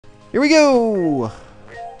Here we go!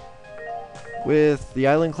 With the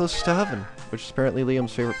island closest to heaven, which is apparently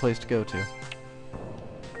Liam's favorite place to go to.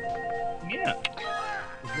 Yeah,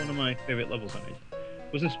 it's one of my favourite levels I made.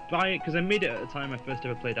 Was inspired because I made it at the time I first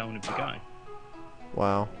ever played Down with the Guy.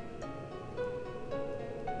 Wow.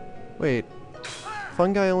 Wait.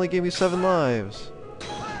 Fun guy only gave me 7 lives.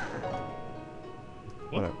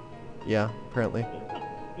 What? Yeah, apparently.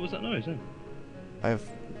 What was that noise then?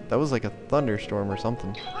 That was like a thunderstorm or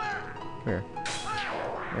something. Come here.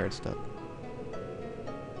 There, it's dead.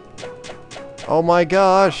 Oh my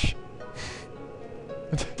gosh!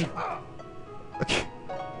 Okay.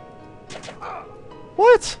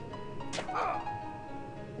 What?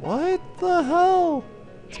 What the hell?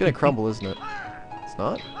 It's gonna crumble, isn't it? It's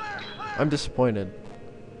not? I'm disappointed.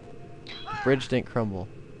 The bridge didn't crumble.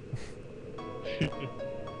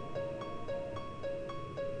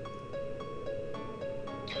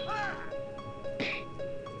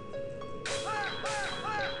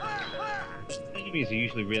 Enemies are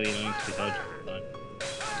usually really annoying to dodge all the time.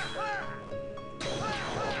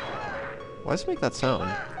 Why does it make that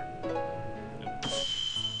sound?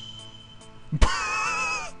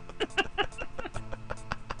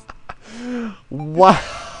 Wow.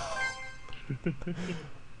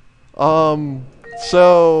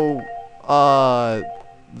 So,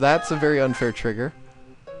 that's a very unfair trigger.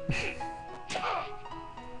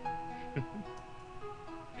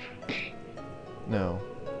 No.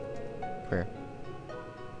 Where?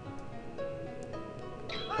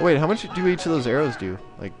 Oh, wait, how much do each of those arrows do?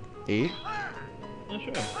 Like, 8? Not sure.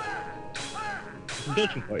 You can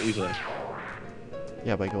dodge them quite easily.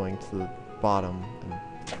 Yeah, by going to the bottom. And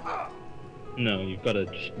No, you've got to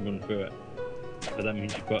just run through it. But that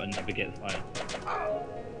means you've got to navigate the fire.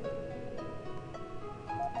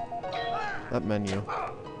 that menu.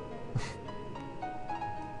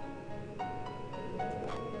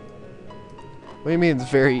 What do you mean it's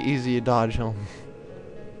very easy to dodge them?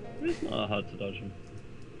 It's not hard to dodge them.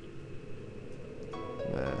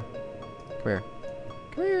 Come here.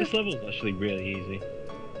 Come here. This level's actually really easy.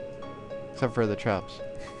 Except for the traps.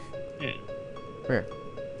 Yeah. Come here.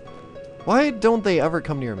 Why don't they ever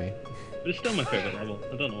come near me? But it's still my favourite level.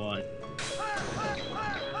 I don't know why.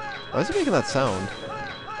 Why is it making that sound?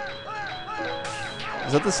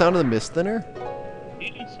 Is that the sound of the mist thinner?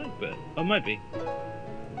 You don't sound good. Oh, it might be.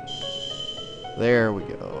 There we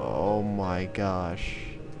go. Oh my gosh.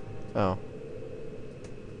 Oh.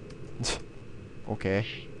 Okay.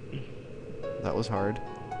 That was hard.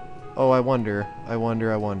 Oh, I wonder. I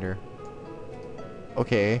wonder. I wonder.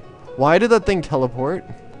 Okay. Why did that thing teleport?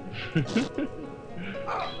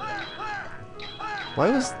 Why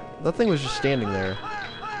was... That thing was just standing there.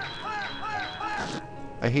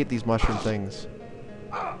 I hate these mushroom things.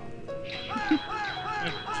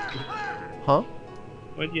 Huh?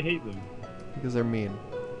 Why do you hate them? Because they're mean.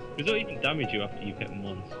 They don't even damage you after you've hit them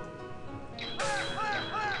once.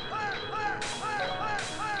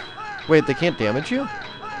 Wait, they can't damage you?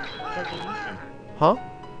 Try running into them. Huh?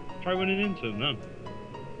 Try running into them now.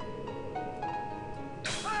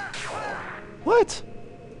 What?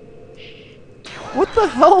 What the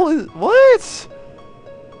hell is... What?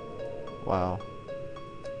 Wow.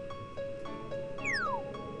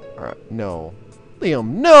 Alright, no. Liam,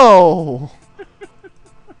 no!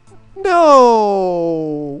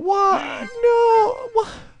 No! What? No! What?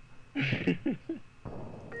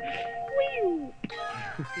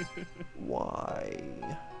 Why?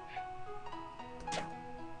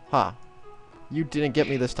 Ha. You didn't get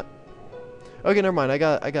me this time. Okay, never mind. I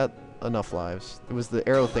got enough lives. It was the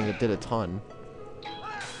arrow thing that did a ton.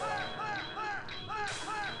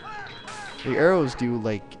 The arrows do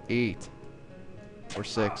like 8 or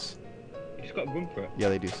 6. You just got to run for it. Yeah,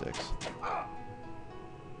 they do 6.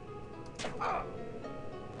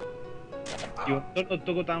 You don't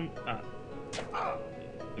go down.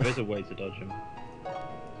 There is a way to dodge them.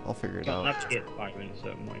 I'll figure it You out. don't have to get fire in a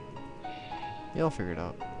certain way. Yeah, I'll figure it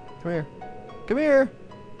out. Come here. Come here!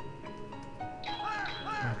 Oh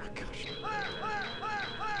my gosh.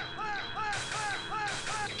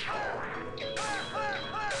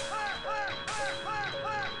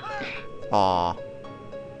 Aw.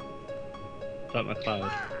 It's like my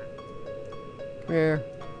cloud. Come here.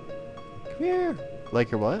 Come here. Like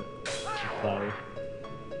your what? Cloud.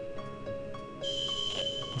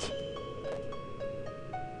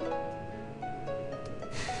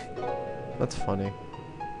 That's funny.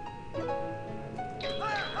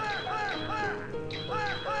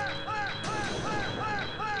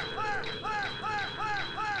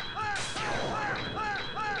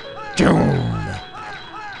 Doom!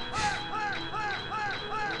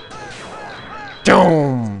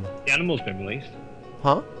 Doom! The animal's been released.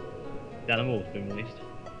 Huh? The animal's been released.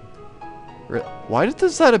 Why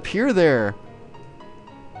does that appear there?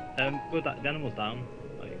 Well, the animal's down.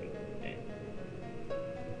 Like, yeah.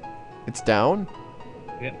 It's down?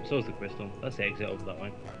 Yep, so's the crystal. That's the exit over that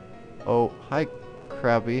way. Oh, hi,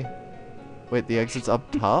 Krabby. Wait, the exit's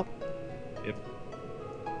up top? Yep.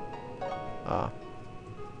 Ah.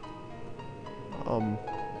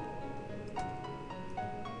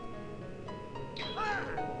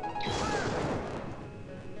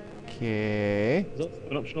 Okay. Is that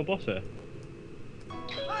an optional boss here?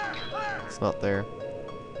 It's not there.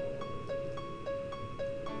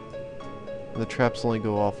 The traps only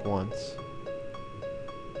go off once.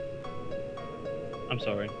 I'm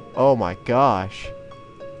sorry. Oh my gosh.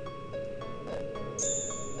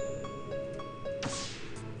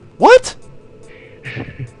 What?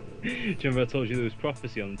 Do you remember I told you there was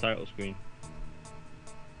prophecy on the title screen?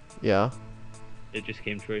 Yeah. It just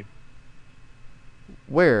came true.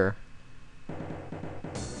 Where?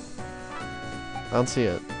 I don't see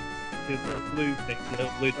it. The blue thing, the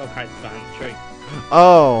blue dog hides behind the tree.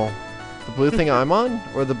 Oh. The blue thing I'm on?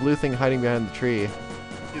 Or the blue thing hiding behind the tree?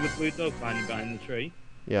 See the blue dog behind the tree?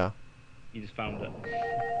 Yeah. You just found it.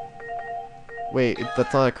 Wait,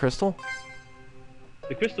 that's not a crystal?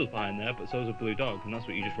 The crystal's behind there, but so's a blue dog, and that's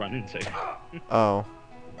what you just ran into. Oh.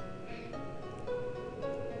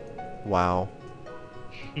 Wow.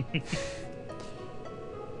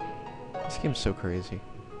 This game's so crazy.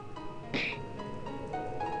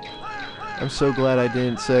 I'm so glad I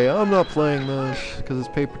didn't say, I'm not playing this, because it's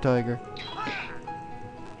Paper Tiger.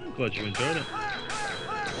 I'm glad you enjoyed it.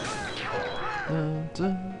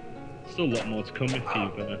 Still a lot more to come if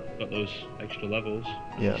you've got those extra levels.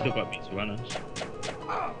 And Yeah. you've still got beats runners.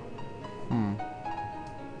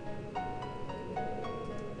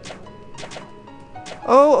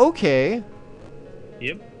 Oh, okay.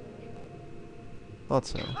 Yep. Thought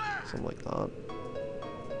so. Something like that.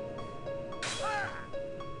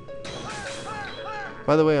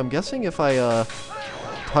 By the way, I'm guessing if I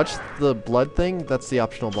touch the blood thing, that's the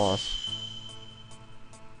optional boss.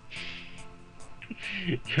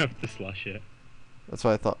 You have to slash it. That's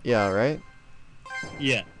what I thought. Yeah, right?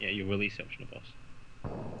 Yeah, you release the optional boss.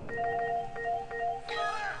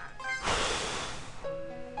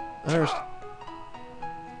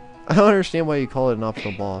 I don't understand why you call it an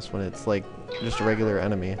optional boss when it's like just a regular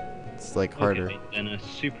enemy. It's like harder. Okay, and a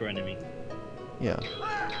super enemy. Yeah.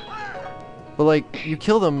 But like, you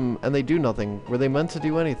kill them and they do nothing. Were they meant to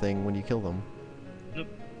do anything when you kill them? Nope.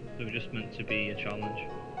 They were just meant to be a challenge.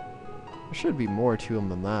 There should be more to them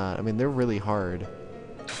than that. I mean, they're really hard.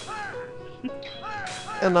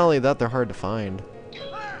 And not only that, they're hard to find.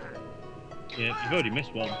 Yeah, you've already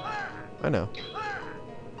missed one. I know.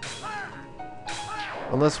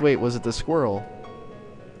 Unless, wait, was it the squirrel?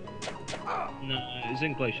 No, it's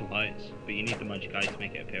in Glacial Heights, but you need the magic eye to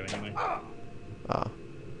make it appear anyway. Ah.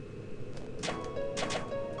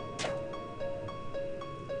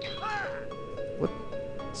 What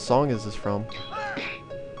song is this from?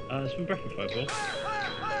 It's from Breath of Fire.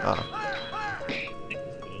 Ah.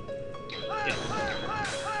 Yeah.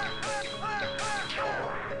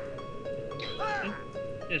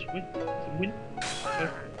 There's win. Win.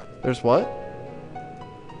 There's what?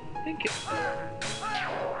 I think it.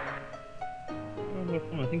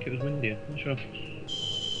 Oh, I think it was windy. I'm not sure.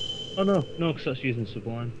 Oh no, because that's using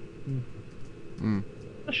Sublime.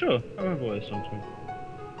 Not sure. I remember where this song's from.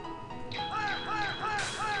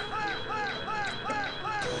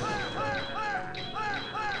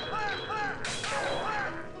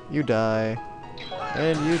 You die.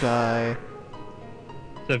 And you die.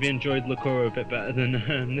 So have you enjoyed Lacora a bit better than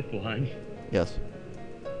Niflheim? Yes.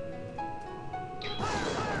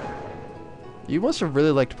 You must have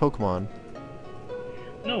really liked Pokemon.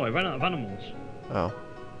 No, I ran out of animals. Oh.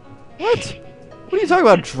 What? What are you talking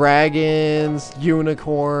about? Dragons,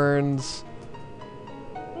 unicorns.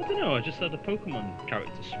 I don't know, I just had a Pokemon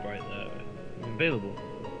character sprite there available.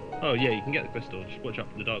 Oh yeah, you can get the crystal, just watch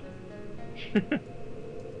out for the dog.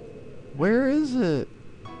 Where is it?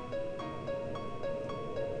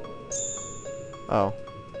 Oh.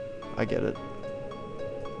 I get it.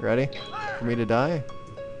 Ready? For me to die?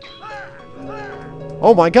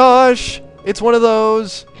 Oh my gosh! It's one of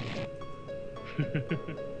those! Come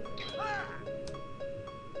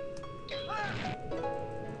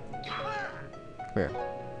here.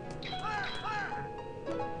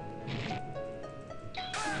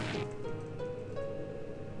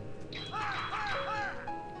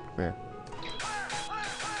 Come here.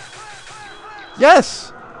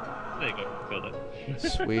 Yes! There you go, killed it.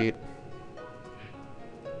 Sweet.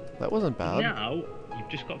 That wasn't bad. Now, you've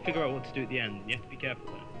just got to figure out what to do at the end. You have to be careful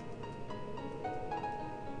there.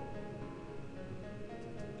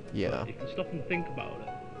 Yeah. But if you stop and think about it,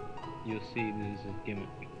 you'll see there's a gimmick.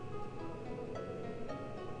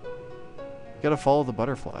 You gotta follow the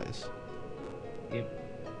butterflies. Yep.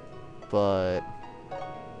 But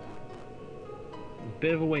A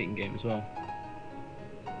bit of a waiting game as well.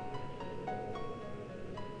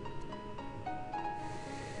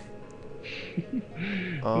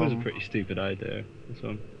 It was a pretty stupid idea, this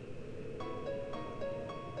one.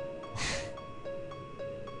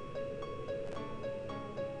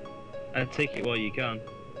 I'd take it while you can.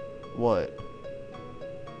 what?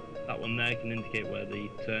 That one there can indicate where the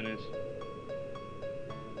turn is.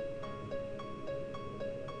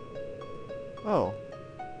 Oh.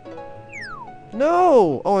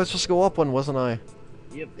 No! Oh, I was supposed to go up one, wasn't I?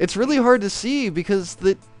 Yep. It's really hard to see because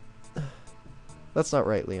the... That's not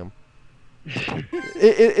right, Liam.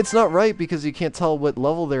 It's not right because you can't tell what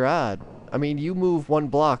level they're at. I mean, you move one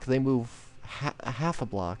block, they move half a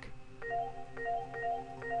block.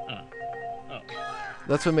 Oh.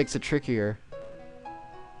 That's what makes it trickier.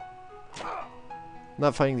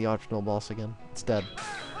 Not fighting the optional boss again. It's dead.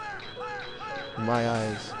 In my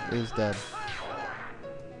eyes, it is dead.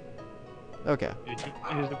 Okay.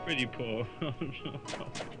 It was a pretty poor.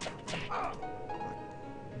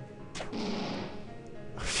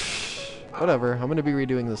 Whatever, I'm gonna be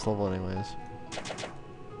redoing this level anyways.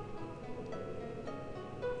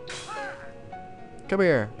 Come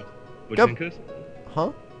here. What do you think of this? Huh?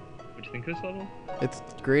 What do you think of this level? It's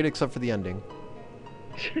great except for the ending.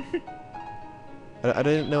 I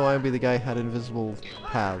didn't know I'd be the guy who had invisible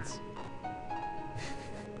paths.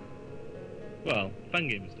 Well, fan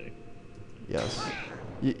games do. Yes.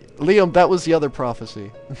 Liam, that was the other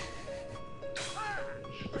prophecy.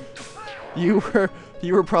 You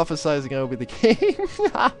were prophesizing I would be the king.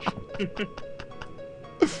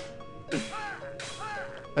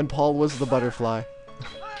 And Paul was the butterfly.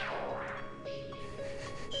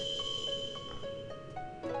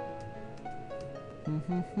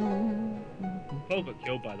 Paul got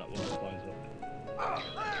killed by that one that flies up.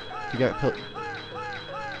 You got killed.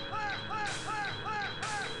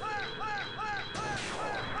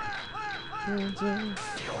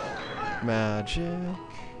 Magic.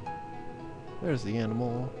 There's the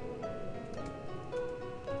animal.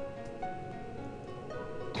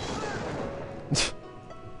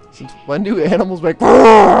 Since when do animals make?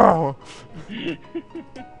 I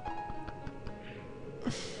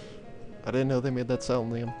didn't know they made that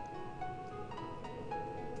sound, Liam.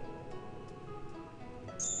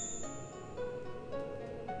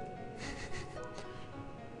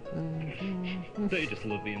 Don't you just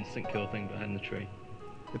love the instant kill thing behind the tree?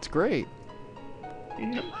 It's great.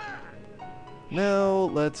 Yeah. Now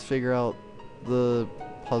let's figure out the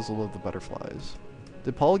puzzle of the butterflies.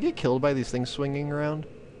 Did Paul get killed by these things swinging around?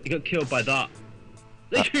 He got killed by that.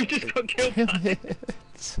 You just got killed by it.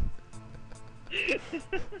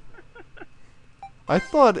 I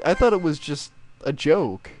thought it was just a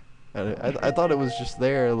joke. I thought it was just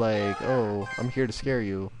there like, oh, I'm here to scare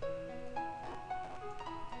you.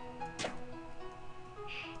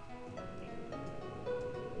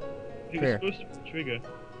 It was supposed to be a trigger.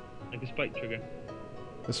 Like a spike trigger.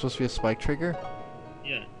 It's supposed to be a spike trigger?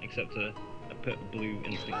 Yeah, except a blue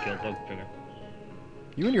instant kill dog trigger.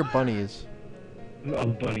 You and your bunnies. Oh,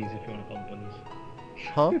 bunnies if you want to call them bunnies.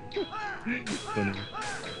 Huh? Bunnies.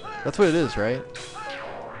 That's what it is, right?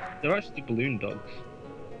 They're actually balloon dogs.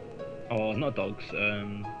 Oh, not dogs,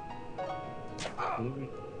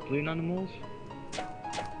 balloon animals?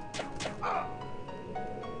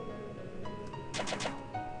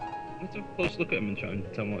 Let's have a close look at them and try and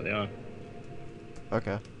tell me what they are.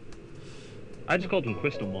 Okay. I just called them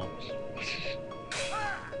crystal moths.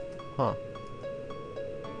 Huh.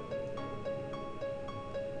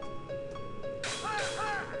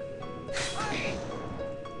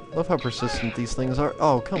 Love how persistent these things are.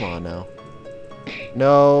 Oh, come on now.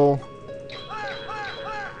 No.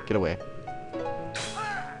 Get away.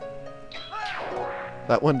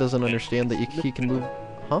 That one doesn't understand that he can move.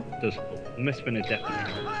 Huh? Does Misfin is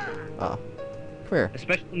definitely. Ah. Come here.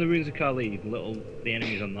 Especially on the Runes of Kali, the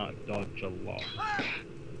enemies on that dodge a lot.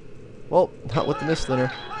 Well, not with the mist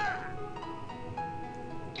thinner.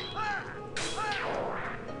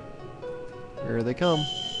 Here they come.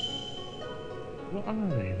 What are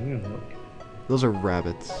they? Let me have a look. Those are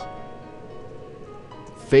rabbits.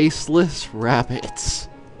 Faceless rabbits.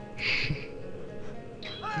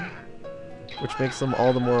 Which makes them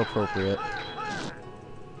all the more appropriate.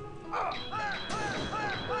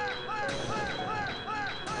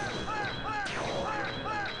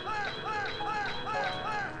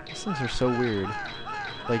 These things are so weird.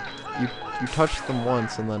 Like, you touch them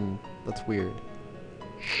once and then that's weird.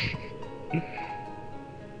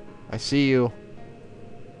 I see you.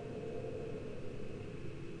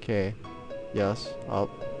 Okay. Yes. Up.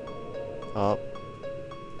 Up.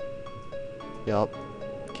 Yup.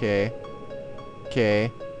 Okay.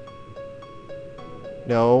 Okay.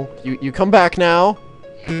 No. You come back now.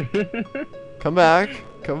 Come back.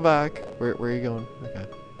 Come back. Where are you going? Okay.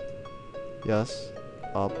 Yes.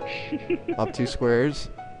 Up. Up 2 squares.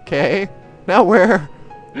 Okay. Now where?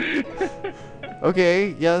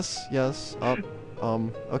 Okay. Yes. Yes. Up.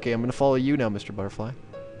 Okay, I'm gonna follow you now, Mr. Butterfly.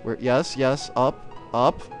 Where? Yes. Yes. Up.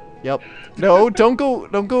 Up. Yep. No, don't go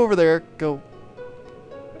over there. Go.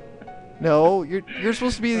 No, you're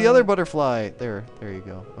supposed to be the other butterfly. There you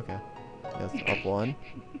go. Okay. Yes, up 1.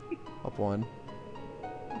 Up 1.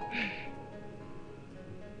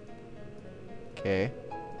 Okay.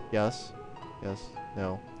 Yes. Yes.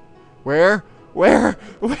 No. Where? Where?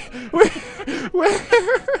 Where?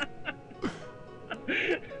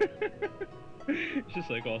 It's just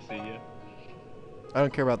like, I'll see you. I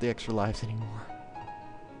don't care about the extra lives anymore.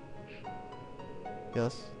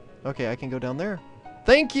 Yes. Okay, I can go down there.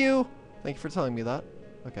 Thank you! Thank you for telling me that.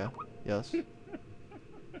 Okay. Yes.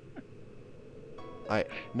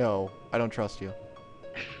 No, I don't trust you.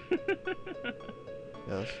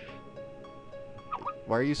 Yes.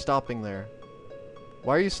 Why are you stopping there?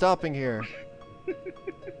 Why are you stopping here?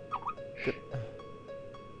 Good.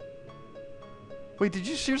 Wait, did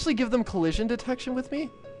you seriously give them collision detection with me?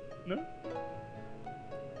 No?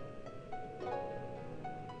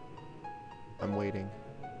 I'm waiting.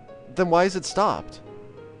 Then why is it stopped?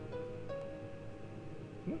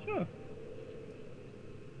 I'm not sure.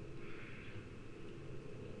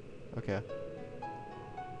 Okay.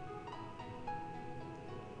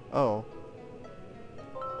 Oh.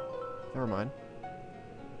 Never mind.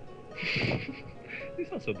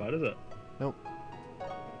 It's not so bad, is it? Nope.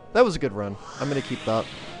 That was a good run. I'm gonna keep that.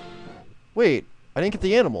 Wait, I didn't get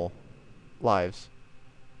the animal lives.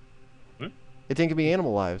 What? It didn't give me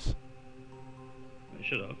animal lives. It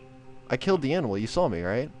should have. I killed the animal. You saw me,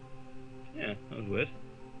 right? Yeah, that was weird.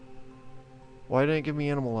 Why didn't it give me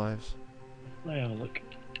animal lives? Let me have a look.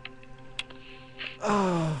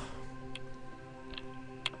 Ah.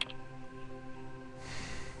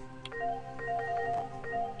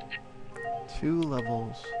 2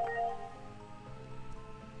 levels.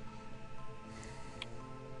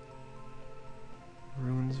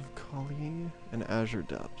 Ruins of Kali and Azure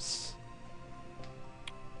Depths.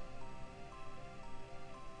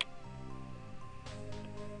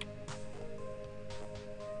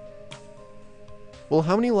 Well,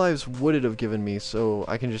 how many lives would it have given me so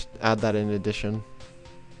I can just add that in addition?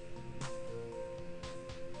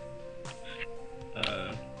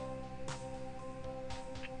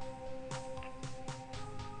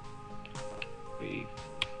 Three,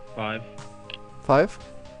 5. 5?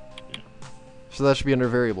 Yeah. So that should be under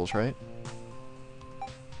variables, right?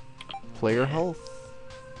 Player health,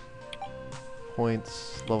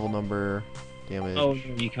 points, level number, damage. Oh,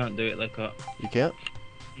 you can't do it like that. You can't?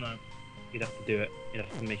 No. You'd have to do it. You'd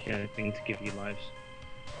have to make anything to give you lives.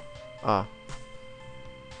 Ah.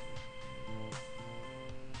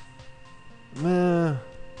 Meh.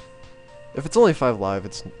 If it's only 5 live,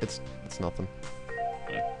 it's nothing.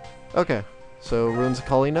 Yeah. Okay. So Ruins of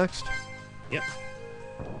Kali next? Yep.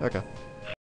 Okay.